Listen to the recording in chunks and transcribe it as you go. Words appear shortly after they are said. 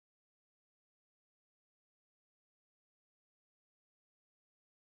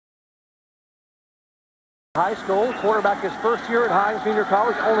High school, quarterback his first year at high and senior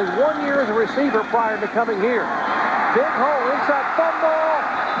college, only 1 year as a receiver prior to coming here. Big hole, inside fumble,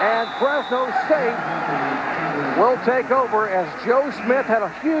 and Fresno State will take over as Joe Smith had a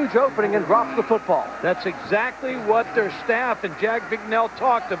huge opening and drops the football. That's exactly what their staff and Jack Bignell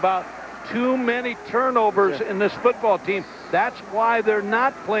talked about. Too many turnovers in this football team. That's why they're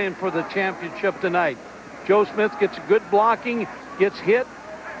not playing for the championship tonight. Joe Smith gets good blocking, gets hit.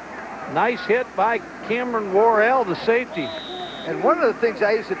 Nice hit by Cameron Worrell, the safety. And one of the things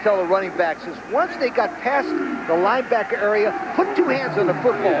I used to tell the running backs is once they got past the linebacker area, put two hands on the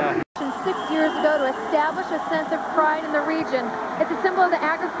football. Yeah. 6 years ago to establish a sense of pride in the region. It's a symbol of the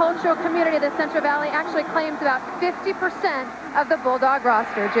agricultural community of the Central Valley. Actually claims about 50% of the Bulldog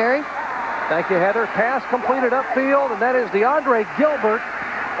roster. Jerry? Thank you, Heather. Pass completed upfield, and that is DeAndre Gilbert.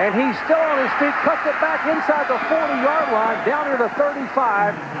 And he's still on his feet, cuts it back inside the 40-yard line, down here to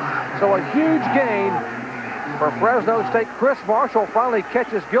 35. So a huge gain for Fresno State. Chris Marshall finally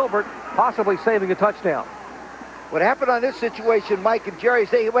catches Gilbert, possibly saving a touchdown. What happened on this situation, Mike and Jerry,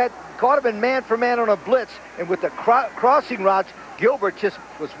 they had caught him in man-for-man on a blitz, and with the crossing routes, Gilbert just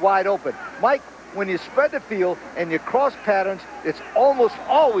was wide open. Mike, when you spread the field and you cross patterns, it's almost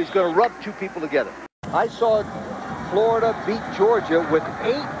always going to rub two people together. I saw Florida beat Georgia with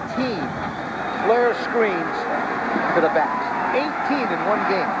 18 flare screens to the backs. 18 in one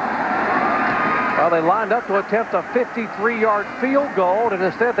game. Well, they lined up to attempt a 53-yard field goal, and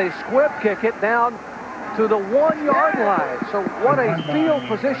instead they squib kick it down to the 1-yard line. So what a field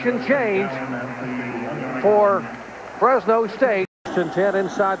position change for Fresno State. 10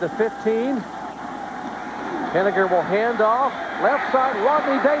 inside the 15. Henniger will hand off. Left side,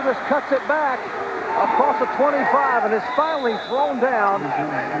 Rodney Davis cuts it back across the 25 and is finally thrown down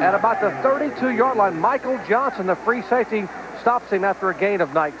at about the 32-yard line. Michael Johnson, the free safety, stops him after a gain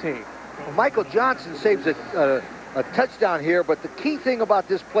of 19. Well, Michael Johnson saves a touchdown here, but the key thing about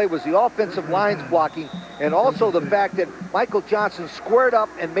this play was the offensive line's blocking, and also the fact that Michael Johnson squared up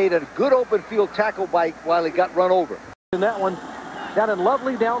and made a good open field tackle while he got run over. In that one, down in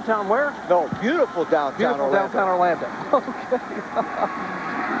lovely downtown where? No, beautiful downtown Orlando. Downtown Orlando. Okay.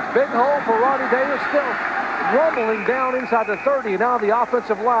 Big hole for Rodney Davis, still rumbling down inside the 30. And now the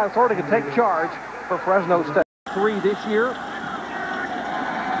offensive line starting to take charge for Fresno State. 3 this year.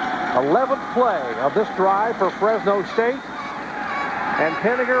 11th play of this drive for Fresno State. And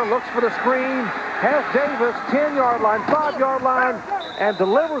Henniger looks for the screen, has Davis, 10-yard line, 5-yard line, and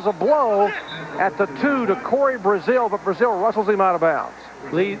delivers a blow at the 2 to Corey Brazil, but Brazil wrestles him out of bounds.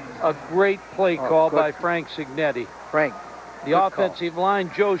 Lee, a great play call by Frank Signetti. Frank. The offensive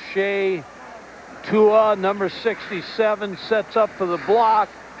line, Joe Shea, Tua, number 67, sets up for the block.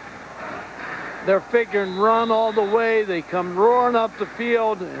 They're figuring run all the way. They come roaring up the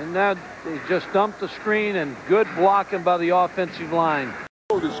field, and now they just dump the screen, and good blocking by the offensive line.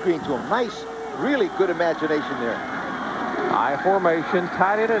 The screen to him. Nice, really good imagination there. High formation,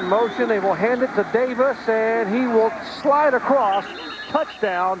 tight end in motion. They will hand it to Davis, and he will slide across.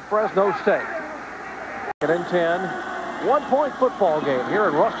 Touchdown, Fresno State. 10. 1-point football game here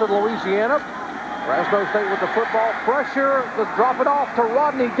in Ruston, Louisiana. Fresno State with the football. Pressure to drop it off to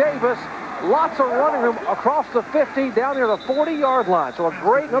Rodney Davis. Lots of running room across the 50 down near the 40-yard line. So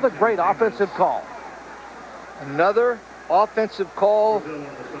another great offensive call. Another offensive call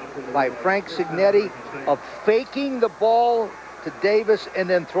by Frank Signetti of faking the ball to Davis and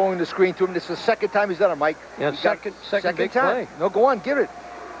then throwing the screen to him. This is the second time he's done it, Mike. Yeah, second big time. Play. No, go on, give it.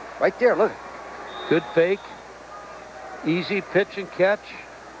 Right there, look. Good fake. Easy pitch and catch.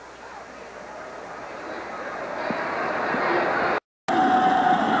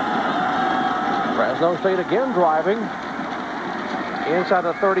 Fresno State again driving. Inside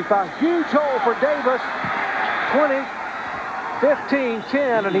the 35. Huge hole for Davis. 20, 15,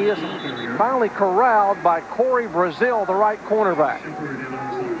 10, and he is finally corralled by Corey Brazil, the right cornerback.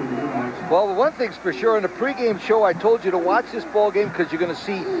 Well, the one thing's for sure, in the pregame show, I told you to watch this ball game because you're going to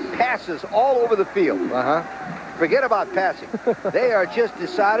see passes all over the field. Forget about passing. They are just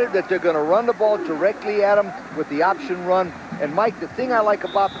decided that they're going to run the ball directly at them with the option run. And, Mike, the thing I like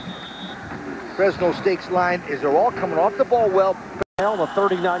about Fresno State's line is they're all coming off the ball well. The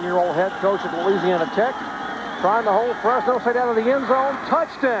 39-year-old head coach at Louisiana Tech trying to hold Fresno State out of the end zone.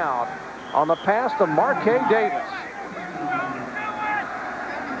 Touchdown on the pass to Marquez Davis.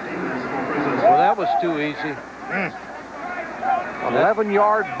 Well, that was too easy.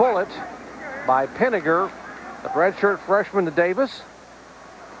 11-yard bullet by Henniger, the redshirt freshman to Davis.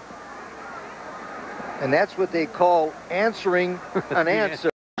 And that's what they call answering an answer.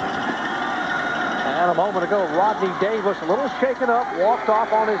 And a moment ago, Rodney Davis, a little shaken up, walked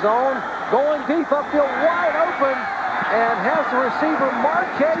off on his own. going deep upfield, wide open, and has the receiver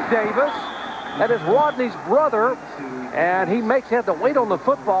Marquez Davis. That is Rodney's brother, and he had to wait on the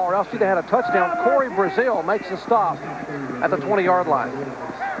football, or else he'd have had a touchdown. Corey Brazil makes the stop at the 20-yard line.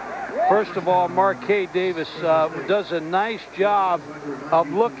 First of all, Marquez Davis does a nice job of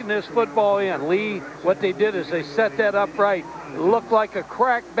looking this football in. Lee, what they did is they set that up right. It looked like a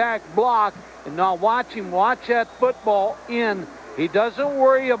crackback block, and now watch him watch that football in. He doesn't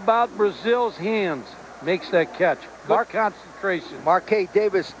worry about Brazil's hands. Makes that catch. Good concentration. Marquez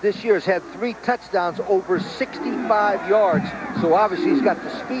Davis this year has had 3 touchdowns over 65 yards, so obviously he's got the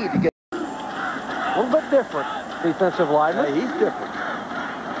speed to get. A little bit different defensive lineman. He's different.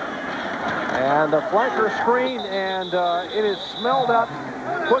 And the flanker screen, and it is smelled out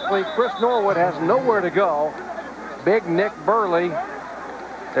quickly. Chris Norwood has nowhere to go. Big Nick Burley,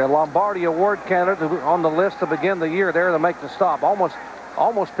 their Lombardi Award candidate on the list to begin the year there to make the stop. Almost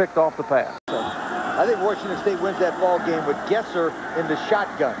picked off the pass. I think Washington State wins that ball game with Gesser in the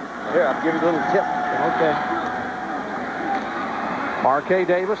shotgun. Here, I'll give you a little tip. Okay. Marquez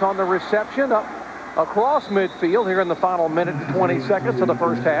Davis on the reception up across midfield here in the final minute and 20 seconds of the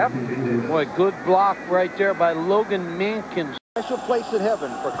first half. Boy, good block right there by Logan Mankins. Special place in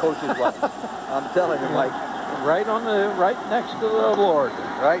heaven for coaches like I'm telling you, Mike. Right next to the Lord.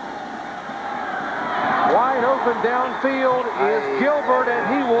 Right. Wide open downfield is Gilbert, and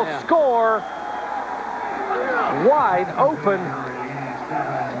he will score. Wide open,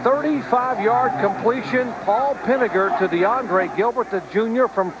 35-yard completion. Paul Pinniger to DeAndre Gilbert, the junior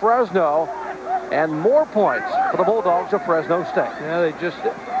from Fresno, and more points for the Bulldogs of Fresno State. Yeah, they just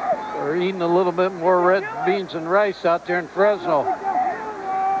are eating a little bit more red beans and rice out there in Fresno.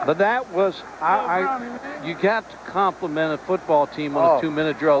 But that was, you got to compliment a football team on a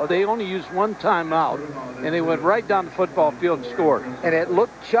 2-minute drill. They only used 1 timeout, and they went right down the football field and scored. And it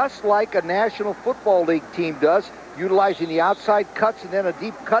looked just like a National Football League team does, utilizing the outside cuts and then a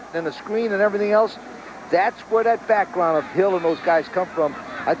deep cut and then a screen and everything else. That's where that background of Hill and those guys come from.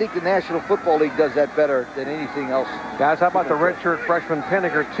 I think the National Football League does that better than anything else. Guys, how about the redshirt freshman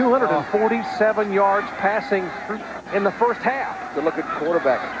Pinniger? 247 yards passing in the first half. Good looking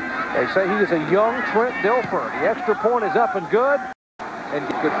quarterback. They say he is a young Trent Dilfer. The extra point is up and good. And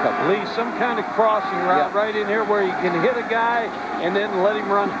good cover. Lee, some kind of crossing route right in here where you can hit a guy and then let him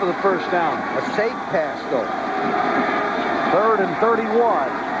run for the first down. A safe pass, though. 3rd and 31.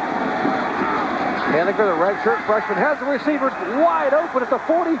 Pinniger, the redshirt freshman, has the receiver wide open at the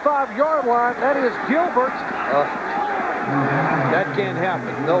 45-yard line. That is Gilbert. That can't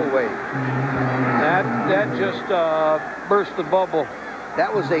happen. No way. That just burst the bubble.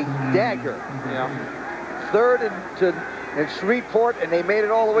 That was a dagger. Yeah. 3rd and Shreveport, and they made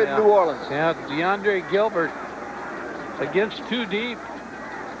it all the way to New Orleans. Yeah, DeAndre Gilbert against 2 deep.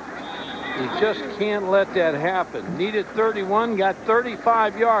 You just can't let that happen. Needed 31, got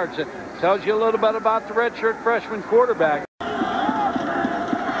 35 yards. It tells you a little bit about the redshirt freshman quarterback.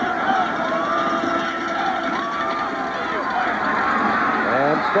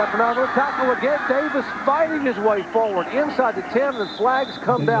 And stepping out of the tackle again, Davis fighting his way forward inside the 10, and flags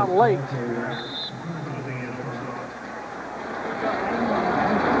come down late.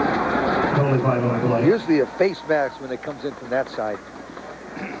 Usually a face mask when it comes in from that side.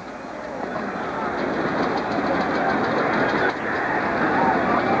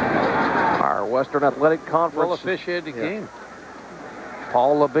 Our Western Athletic Conference. Well officiated game.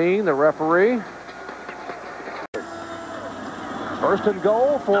 Paul Levine, the referee. 1st and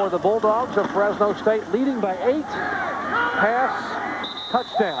goal for the Bulldogs of Fresno State, leading by 8. Pass,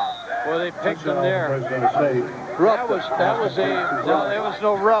 touchdown. Well, they picked them there. That was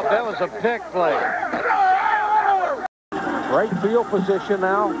no rough. That was a pick play. Great field position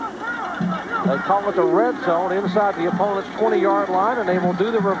now. They call it the red zone inside the opponent's 20-yard line, and they will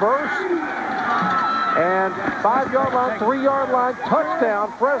do the reverse. And 5-yard line, 3-yard line,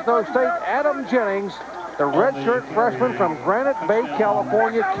 touchdown, Fresno State. Adam Jennings, the redshirt freshman from Granite Bay,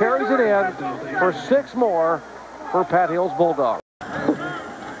 California, carries it in for 6 more for Pat Hill's Bulldogs.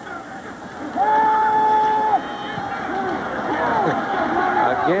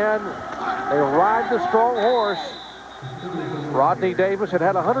 Again, they ride the strong horse. Rodney Davis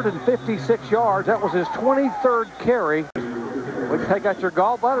had 156 yards. That was his 23rd carry. We can take out your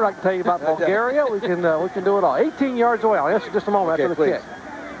gallbladder. I can tell you about Bulgaria. We can do it all. 18 yards away. I'll answer just a moment after the kick.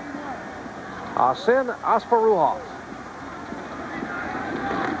 Asen Asparuhov.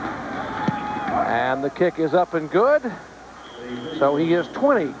 And the kick is up and good. So he is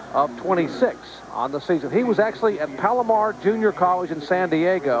 20 of 26 on the season. He was actually at Palomar Junior College in San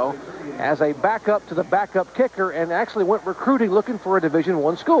Diego as a backup to the backup kicker, and actually went recruiting looking for a Division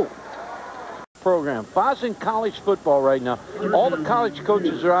I school. program. If I was in college football right now, all the college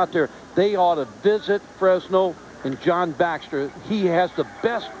coaches are out there. They ought to visit Fresno and John Baxter. He has the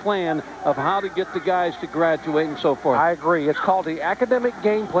best plan of how to get the guys to graduate and so forth. I agree. It's called the academic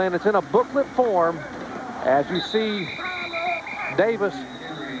game plan. It's in a booklet form. As you see Davis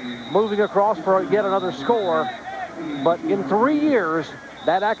moving across for yet another score. But in 3 years,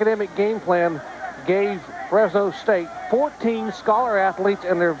 that academic game plan gave Fresno State 14 scholar athletes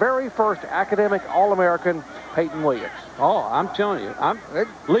and their very first academic All-American, Peyton Williams. Oh, I'm telling you,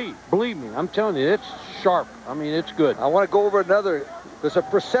 Lee, believe me, I'm telling you, it's sharp. I mean, it's good. I want to go over another. There's a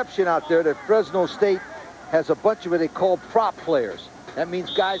perception out there that Fresno State has a bunch of what they call prop players. That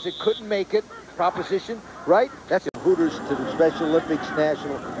means guys that couldn't make it, proposition, right? That's the Hooters to the Special Olympics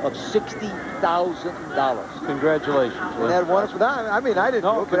National of $60,000. Congratulations. Isn't that wonderful? I mean, I didn't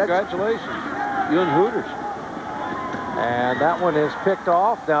know, but congratulations. You and Hooters. And that one is picked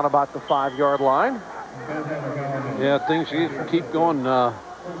off down about the 5-yard line. Yeah, things keep going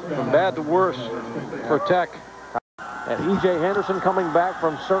from bad to worse for Tech. And E.J. Henderson coming back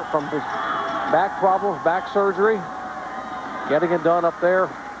from his back problems, back surgery, getting it done up there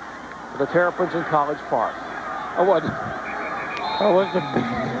for the Terrapins in College Park. I wasn't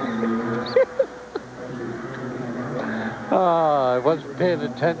I wasn't paying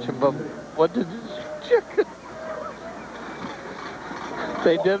attention, but what did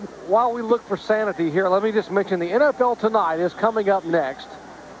they did? While we look for sanity here, let me just mention the NFL Tonight is coming up next.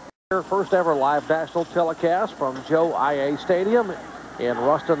 Their first ever live national telecast from Joe I.A. Stadium in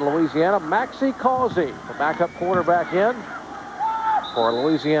Ruston, Louisiana. Maxie Causey, the backup quarterback in for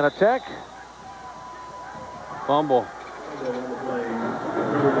Louisiana Tech. Fumble,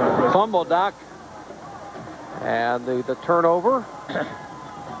 Doc. And the turnover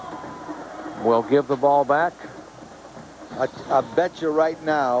will give the ball back. I bet you right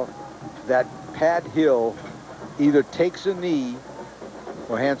now that Pat Hill either takes a knee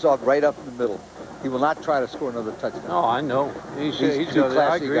or hands off right up in the middle. He will not try to score another touchdown. Oh, I know. He's too classy.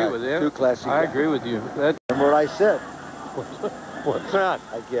 I agree with him. Too classy. I agree with you. Remember what I said? What's that?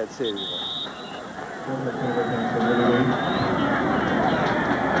 I can't say it anymore.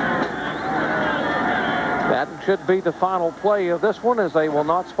 That should be the final play of this one, as they will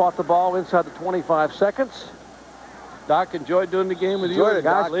not spot the ball inside the 25 seconds. Doc, enjoyed doing the game with Enjoyed you. it,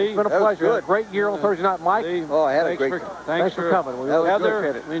 Guys, Doc. it's been a pleasure. A great year on Thursday night, Mike. Lee, Oh, I had a great time. Thanks for coming. We really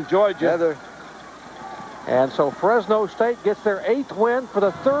appreciate it. We enjoyed you. Heather. And so Fresno State gets their 8th win for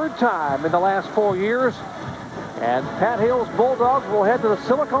the 3rd time in the last 4 years. And Pat Hill's Bulldogs will head to the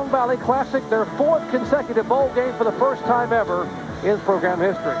Silicon Valley Classic, their 4th consecutive bowl game for the first time ever in program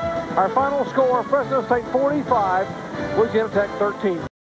history. Our final score, Fresno State 45, Louisiana Tech 13.